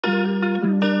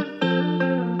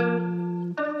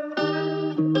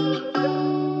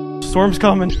storm's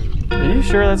coming. Are you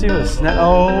sure that's even a snap?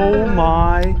 Oh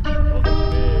my.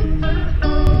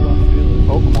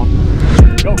 Oh, come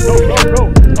on. Go, go, go, go.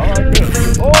 All right,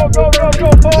 good. Oh, go, go,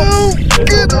 go, go. No,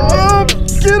 get up,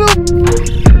 get him.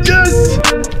 Yes.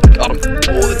 Got him.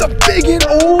 Oh, that's a big one.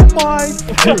 Oh my.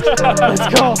 Let's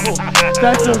go.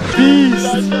 That's a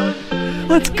beast.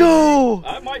 Let's go.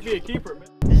 That might be a keeper, man.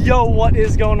 Yo, what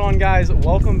is going on, guys?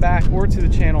 Welcome back to the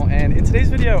channel, and in today's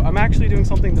video I'm actually doing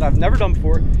something that I've never done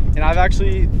before, and I've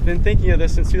actually been thinking of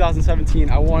this since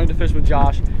 2017. I wanted to fish with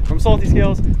Josh from Salty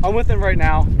Scales. I'm with him right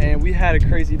now, and we had a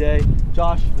crazy day.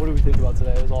 Josh, what did we think about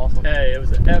today? It was awesome. Hey, it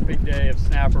was an epic day of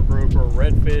snapper, grouper,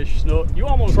 redfish, snook. You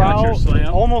almost Trout, got your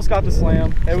slam. Almost got the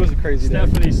slam. It was a crazy day.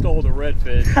 Stephanie stole the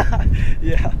redfish.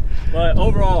 Yeah. But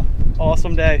overall,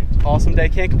 awesome day. Awesome day.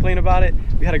 Can't complain about it.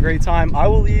 We had a great time. I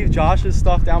will leave Josh's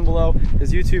stuff down below,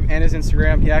 his YouTube and his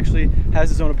Instagram. He actually has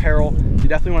his own apparel. You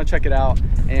definitely want to check it out,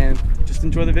 and just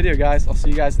enjoy the video, guys. I'll see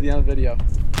you guys at the end of the video.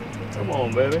 come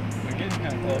on, baby. We're getting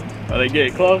kind of close. Are they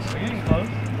getting close? We're getting close.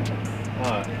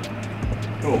 All right.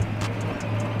 Cool.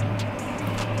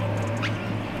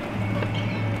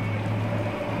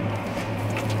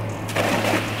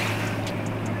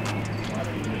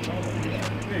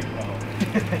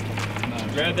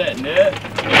 Grab that net,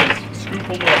 just scoop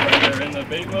them up right there in the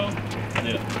bait well.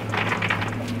 Yeah.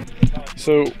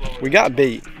 So we got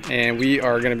bait, and we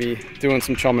are going to be doing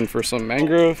some chumming for some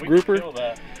mangrove grouper.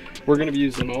 We're going to be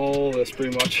using all this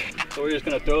pretty much. So we're just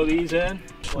going to throw these in.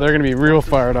 They're going to be real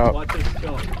fired up. Watch this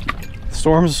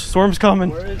chum. Storm's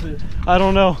coming. Where is it? I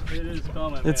don't know. It is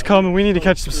coming. It's man. coming. We need to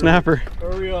catch some snapper.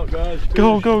 Hurry up, guys.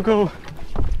 Go, go, go.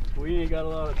 We ain't got a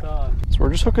lot of time. So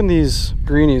we're just hooking these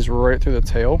greenies right through the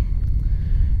tail.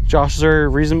 Josh, is there a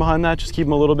reason behind that? Just keep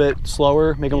them a little bit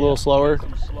slower, make them a little slower. Make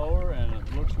them slower, and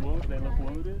it looks wounded. They look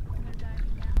wounded.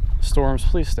 Storms,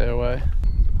 please stay away.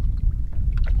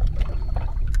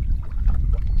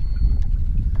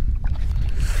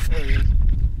 There he is.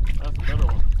 That's a better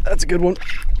one. That's a good one.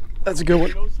 That's a good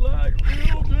one. No slack.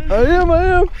 Real big. I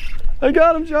am. I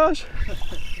got him, Josh.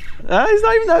 He's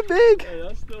not even that big. Hey,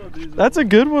 that's still a decent That's a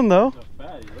good one, though.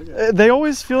 fatty. Look at They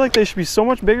always feel like they should be so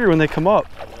much bigger when they come up.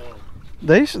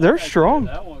 They're strong.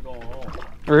 that one going home.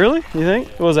 Really? You think?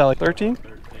 What was that, like 13?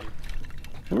 13.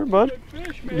 Come here, bud. Good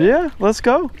fish, man. Yeah, let's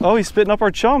go. Oh, he's spitting up our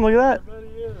chum. Look at I that. bet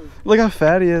he is. Look how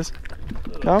fat he is.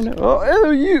 Calm down. Oh,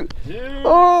 ew, you. Yeah.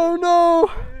 Oh, no.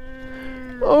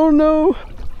 Oh, no.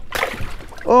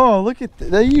 Oh, look at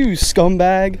that. You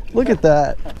scumbag. Look at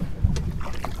that.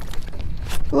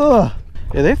 Ugh.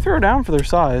 Yeah, they throw down for their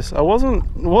size. I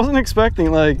wasn't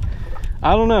expecting, like,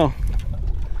 I don't know.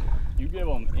 You give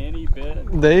them any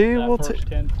bit. They that will first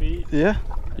 10 feet. Yeah,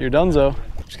 you're donezo.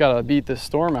 Just gotta beat this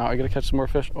storm out. I gotta catch some more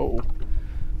fish. Oh,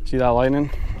 see that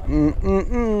lightning?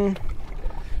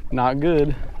 Not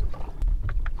good.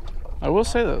 I will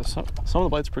say though, some of the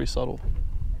bites are pretty subtle.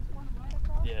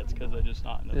 Yeah, it's because they're just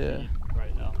not in the feed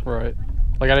right now. Right.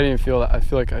 Like I didn't even feel that. I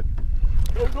feel like I.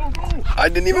 Go, go, go! I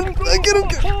didn't even. Go, Get him!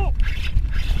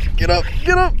 Get up!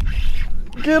 Get up!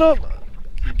 Get up!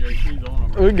 CJ, he's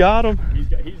on him. We got him.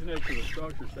 He's next to the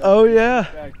structure. So Oh yeah.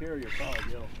 back here, you'll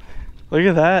probably go. Look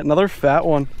at that. Another fat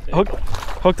one.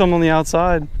 Hooked him on the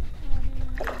outside.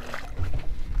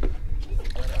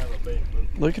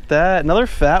 Look at that. Another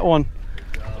fat one.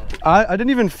 I didn't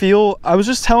even feel. I was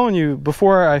just telling you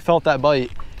before I felt that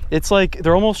bite. It's like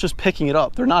they're almost just picking it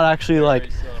up. They're not actually like.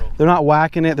 They're not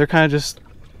whacking it. They're kind of just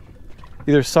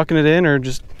either sucking it in or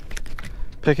just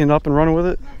picking it up and running with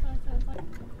it.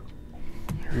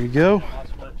 Here you go.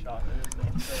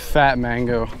 Fat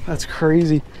mango. That's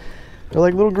crazy. They're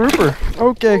like little grouper.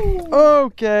 Okay.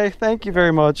 Okay. Thank you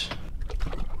very much.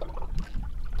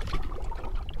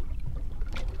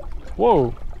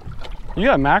 Whoa. You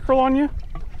got mackerel on you?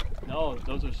 No,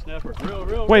 those are snappers.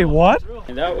 Real. Wait, what?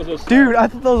 And that was a Dude, I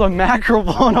thought that was a mackerel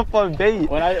blowing up on bait.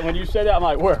 When you said that, I'm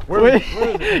like, where Wait,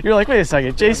 is it? you're like, wait a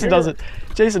second. Jason doesn't know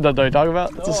what you're talking about.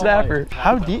 It's a No, snapper. like-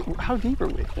 How deep are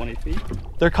we? 20 feet.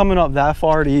 They're coming up that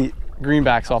far to eat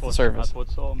greenbacks off the surface. That's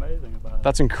what's so amazing about it.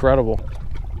 That's incredible.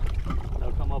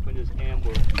 They'll come up and just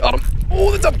ambush. Got him.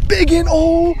 Oh, that's a big one.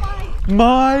 Oh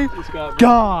my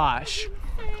gosh.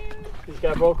 He's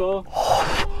got broke off.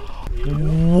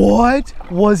 What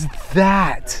was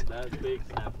that? That's big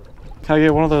snapper. Can I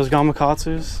get one of those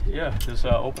gamakatsus? Yeah, just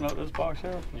open up this box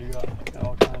here. You got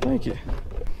all kinds of. Thank you.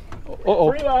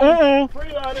 Uh-oh. Free lining. Uh-oh.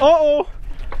 Free lining. Uh-oh.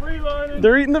 Free lining.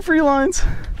 They're eating the free lines.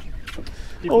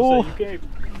 People say you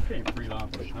can't free line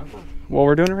for snapper. Well,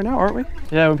 we're doing it right now, aren't we?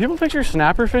 Yeah, when people picture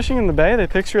snapper fishing in the bay, they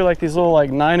picture like these little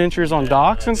like 9 inches on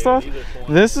docks and stuff.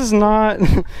 This is not,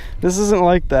 this isn't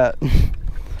like that.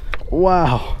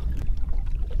 Wow.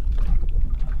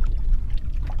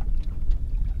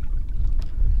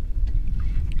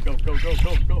 Go, go,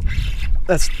 go, go.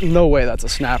 That's no way that's a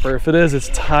snapper. If it is, it's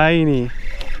tiny.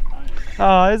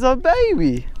 Oh, it's a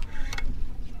baby.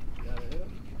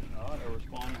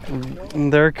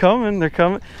 They're coming, they're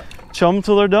coming. Chum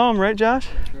till they're dumb, right, Josh?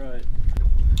 That's right.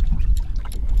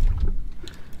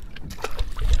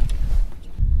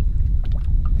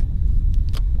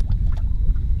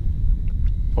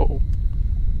 Uh-oh.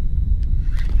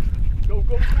 Go,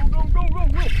 go, go, go, go, go,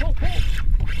 go, go.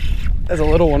 That's a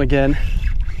little one again.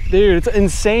 Dude, it's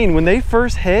insane. When they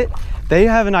first hit, they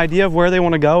have an idea of where they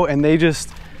want to go, and they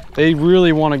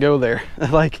really want to go there.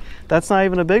 Like, that's not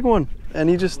even a big one. And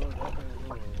it's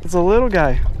a little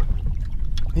guy.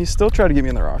 He's still trying to get me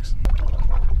in the rocks.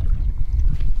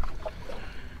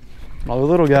 Another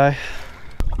little guy.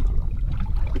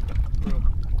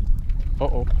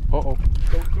 Uh-oh, uh-oh.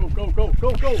 Go, go, go,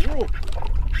 go, go, go.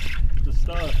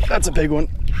 That's a big one.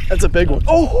 That's a big one.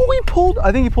 Oh, he pulled,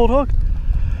 I think he pulled hook.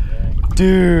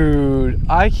 Dude,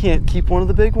 I can't keep one of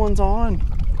the big ones on.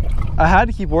 I had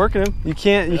to keep working him. You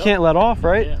can't let off,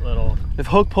 right? Can't let off. If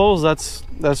hook pulls, that's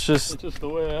just it's just the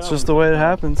way it happens. It's just the way it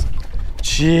happens.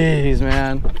 Jeez,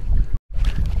 man.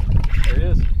 There he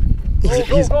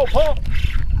is. Go, go, pump.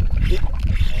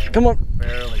 Come on.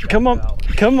 Barely Come on.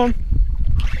 Come on.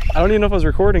 I don't even know if I was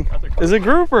recording. It's a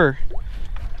grouper.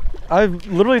 I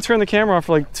literally turned the camera off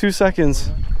for like 2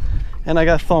 seconds and I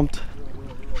got thumped.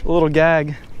 A little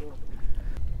gag.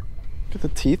 Look at the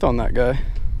teeth on that guy.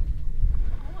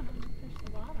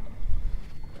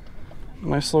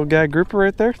 Nice little gag grouper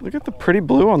right there. Look at the pretty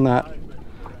blue on that.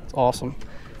 It's awesome.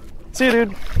 See you,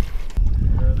 dude.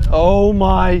 Oh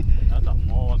my. That's a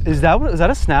monster. Is that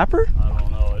a snapper? I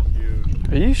don't know. It's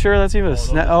huge. Are you sure that's even a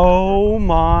snap? Oh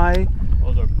my.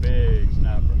 Those are big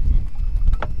snappers.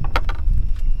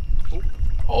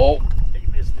 Oh. He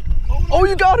missed it. Oh,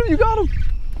 you got him. You got him.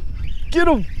 Get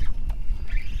him.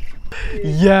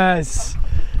 Yes.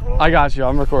 I got you.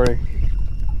 I'm recording.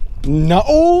 No.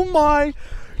 Oh my.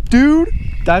 Dude,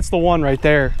 that's the one right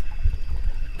there.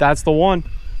 That's the one.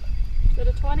 Is it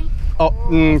a 20?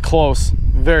 Oh, close.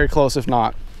 Very close, if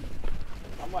not.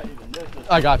 I might even miss this.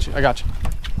 I got you. I got you.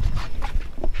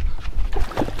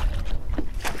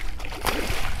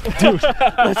 Dude,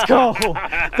 let's go.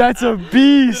 That's a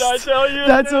beast. Did I tell you?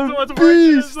 That's a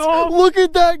beast. Look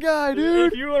at that guy,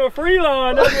 dude. If you want a free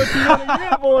line, that's what you want to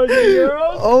get, boys and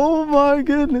girls. Oh my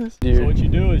goodness. Dude. So what you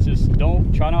do is just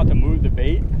try not to move the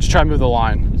bait. Just try to move the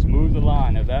line. Just move the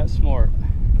line if that's smart.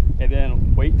 And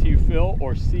then wait till you feel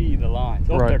or see the lines.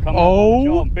 Oh, right. They're coming up on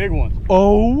the jump. Big ones.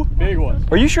 Oh. Big ones.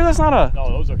 Are you sure that's not a? No,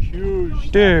 those are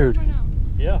huge. Dude.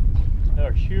 Yeah.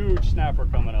 They're a huge snapper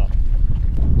coming up.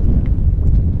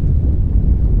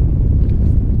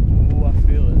 Oh, I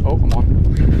feel it. Oh, come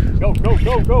on. Go, go,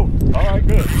 go, go. All right,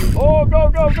 good. Oh, go,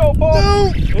 go, go, Paul.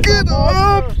 No, get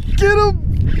up. Get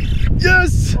him.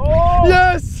 Yes. Oh.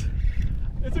 Yes.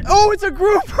 It's a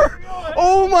grouper.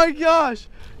 Oh my gosh.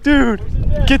 Dude,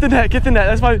 get the net, get the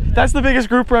net. That's the biggest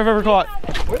grouper I've ever caught.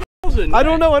 I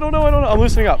don't know. I'm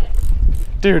loosening up.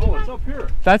 Dude, oh, it's up here.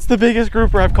 That's the biggest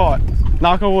grouper I've caught.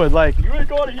 Knock on wood, like. You ain't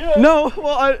caught it yet. No,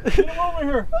 well, Get him over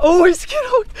here. Oh, he's getting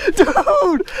hooked.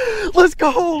 Dude, let's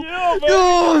go. Yeah, baby,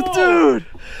 oh, dude,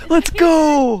 let's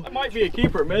go. That might be a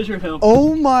keeper. Measure him.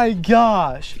 Oh my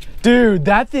gosh. Dude,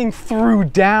 that thing threw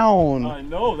down. I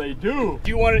know, they do.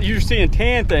 You're seeing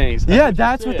tan things. Yeah,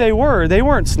 that's what they were. They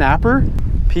weren't snapper.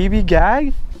 PB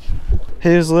gag.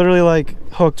 He was literally like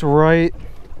hooked right.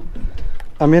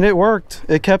 I mean, it worked.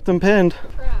 It kept them pinned.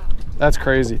 That's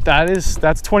crazy. That's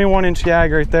 21-inch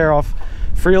gag right there off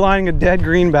free lining a dead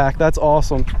greenback. That's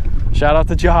awesome. Shout out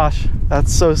to Josh.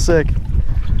 That's so sick.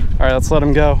 All right, let's let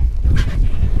him go.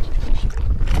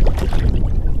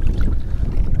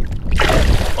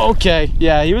 Okay,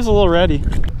 yeah, he was a little ready.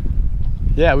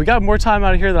 Yeah, we got more time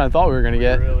out of here than I thought we were gonna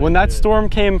get. Really when that storm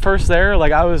came first there,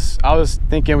 like I was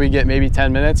thinking we'd get maybe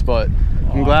 10 minutes, but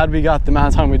I'm glad we got the amount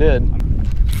of time we did.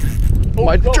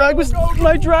 My drag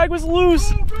was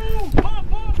loose.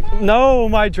 No,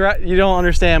 you don't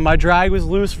understand. My drag was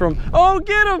loose from, oh,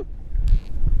 get him.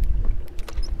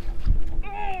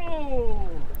 Oh.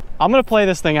 I'm gonna play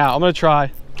this thing out. I'm gonna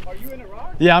try. Are you in the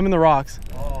rocks? Yeah, I'm in the rocks.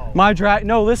 My drag,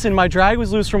 no, listen, my drag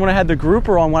was loose from when I had the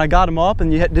grouper on, when I got him up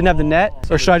and you didn't have the net.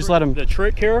 Or should I just let him? The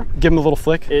trick here, give him a little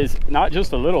flick? Is not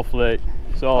just a little flick.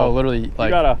 So oh, literally,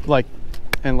 like, gotta,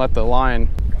 and let the line.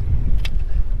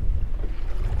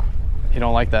 He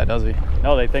don't like that, does he?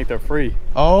 No, they think they're free.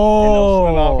 Oh. And they'll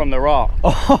swim out from the rock.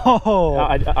 Oh.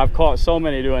 I've caught so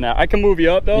many doing that. I can move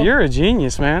you up though. You're a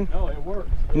genius, man. No, it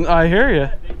works. I hear you.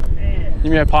 You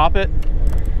mean I pop it?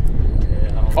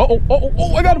 Oh,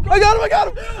 I got him. I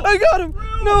got him.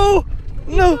 No.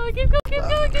 No. Keep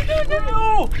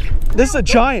going. This is a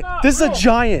giant. This is a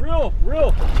giant.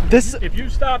 Real. This. If you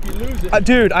stop, you lose it.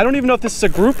 Dude, I don't even know if this is a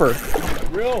grouper.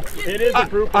 Real. It is a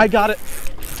grouper. I got it.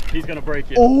 He's gonna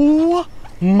break it. Oh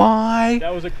my.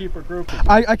 That was a keeper grouper.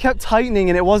 I kept tightening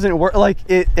and it wasn't like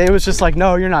it was just like,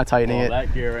 no, you're not tightening it.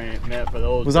 That gear ain't meant for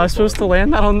those. Was I supposed to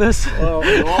land that on this? Well,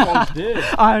 you almost did.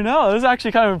 I know. It was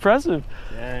actually kind of impressive.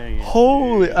 Dang it.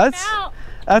 Holy,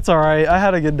 that's all right. I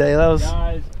had a good day. That was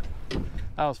fun.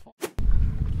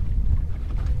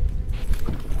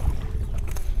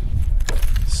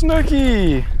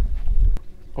 Snooky.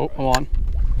 Oh, I'm on.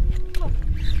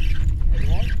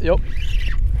 Yep.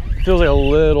 Feels like a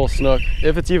little snook,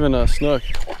 if it's even a snook.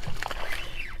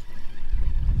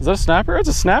 Is that a snapper? It's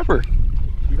a snapper.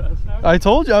 You got a snapper? I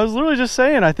told you. I was literally just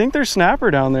saying. I think there's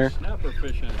snapper down there. Snapper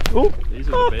fishing. Oh, these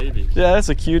are the babies. Yeah, that's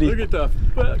a cutie. Look at the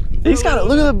back. He's got it.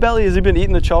 Look at the belly. Has he been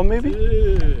eating the chum maybe?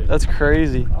 Yeah. That's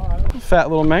crazy. Fat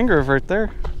little mangrove right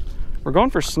there. We're going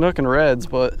for snook and reds,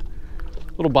 but a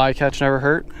little bycatch never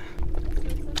hurt.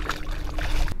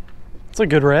 It's a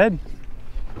good red.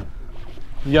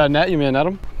 You got a net? You may net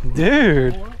him?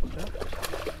 Dude.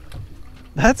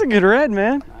 That's a good red,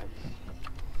 man.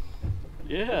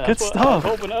 Yeah. Good stuff. I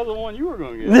was hoping that was the one you were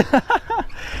going to get.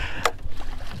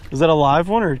 Was that a live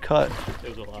one or cut? It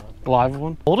was a live. Live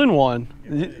one? Golden one.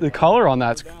 The color on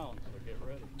that's...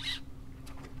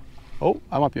 Oh,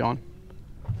 I might be on.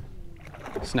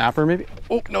 Snapper maybe?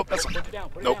 Oh, nope. That's Put it down,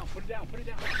 put it nope. down, put it down, put it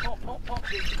down. Pump,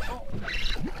 baby, pump.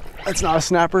 That's not a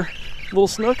snapper. Little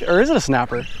snook? Or is it a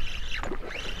snapper?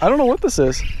 I don't know what this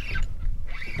is.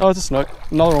 Oh, it's a snook.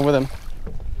 Another one with him.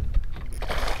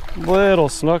 Little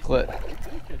snooklet.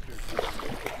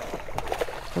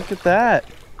 Look at that.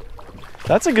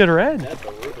 That's a good red. That's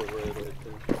a river red right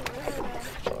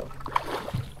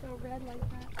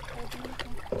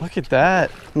there. Look at that.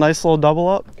 Nice little double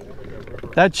up.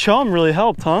 That chum really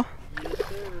helped, huh? Yes,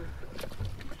 sir.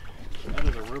 That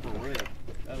is a river red.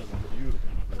 That is a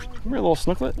beautiful. Come here, little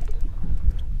snooklet.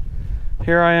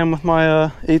 Here I am with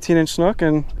my 18-inch snook,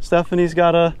 and Stephanie's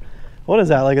got a, what is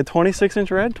that, like a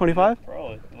 26-inch red, 25?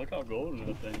 Probably. Look how golden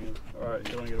that thing is. All right,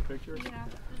 you want to get a picture? Yeah,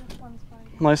 this one's fine.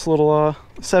 Nice little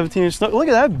 17-inch snook. Look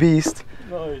at that beast.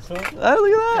 Nice, huh? Look at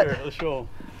that. Here, let's show 'em.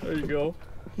 There you go.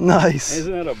 Nice.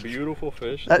 Isn't that a beautiful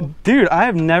fish? Dude, I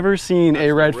have never seen a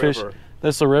redfish.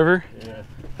 That's the river? Yeah.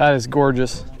 That is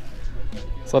gorgeous.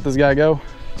 Let's let this guy go.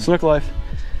 Snook life.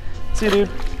 See you, dude.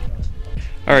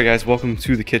 All right, guys, welcome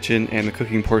to the kitchen and the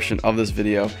cooking portion of this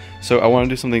video. So I want to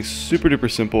do something super duper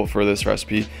simple for this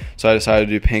recipe. So I decided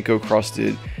to do panko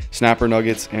crusted snapper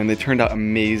nuggets, and they turned out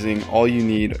amazing. All you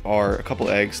need are a couple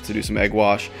eggs to do some egg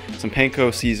wash, some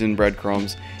panko seasoned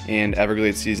breadcrumbs, and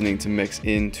Everglades seasoning to mix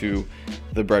into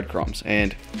the breadcrumbs.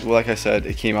 And well, like I said,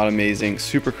 it came out amazing,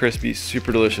 super crispy,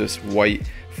 super delicious, white,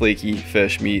 flaky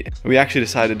fish meat. We actually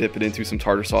decided to dip it into some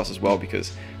tartar sauce as well,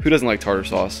 because who doesn't like tartar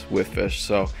sauce with fish?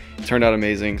 So it turned out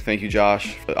amazing. Thank you,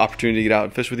 Josh, for the opportunity to get out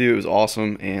and fish with you. It was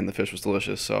awesome, and the fish was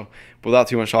delicious. So without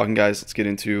too much talking, guys, let's get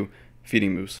into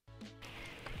feeding moose.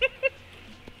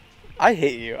 I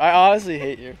hate you. I honestly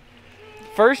hate you.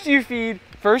 First you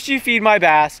feed my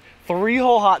bass 3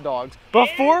 whole hot dogs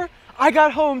before I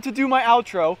got home to do my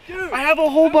outro. Dude, I have a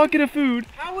whole bucket of food,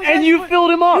 and you filled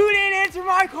him up. You didn't answer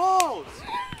my calls.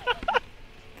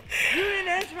 You didn't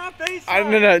answer my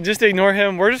FaceTime. No, just ignore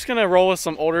him. We're just gonna roll with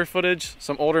some older footage,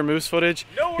 some older moose footage.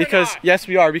 No, we're because not. yes,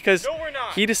 we are. Because No, we're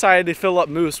not. he decided to fill up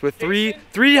moose with three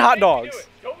hot dogs.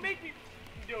 Don't make me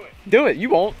do it. Do it. You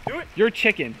won't. Do it. You're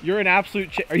chicken. You're an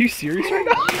absolute chicken. Are you serious right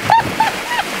now?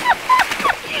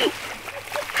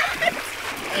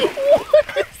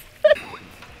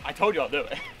 I told you I'll do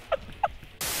it.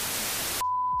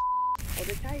 Hold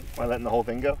it tight. Am I letting the whole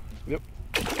thing go? Yep.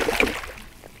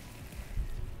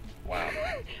 Wow.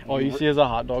 All you see is a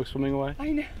hot dog swimming away. I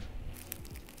know.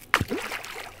 Man,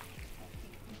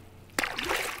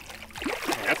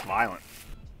 that's violent.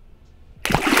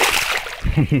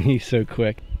 He's so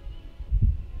quick.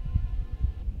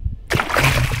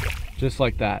 Just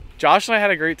like that. Josh and I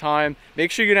had a great time.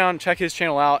 Make sure you go down and check his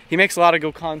channel out. He makes a lot of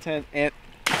good content, and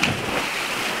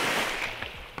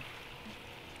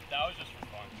That was just for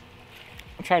fun.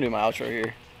 I'm trying to do my outro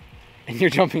here, and you're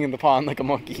jumping in the pond like a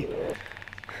monkey.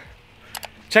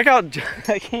 Check out,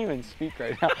 I can't even speak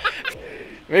right now.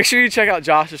 Make sure you check out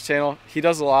Josh's channel. He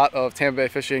does a lot of Tampa Bay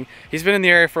fishing. He's been in the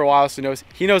area for a while, so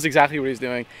he knows exactly what he's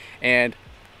doing. And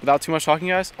without too much talking,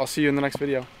 guys, I'll see you in the next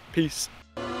video. Peace.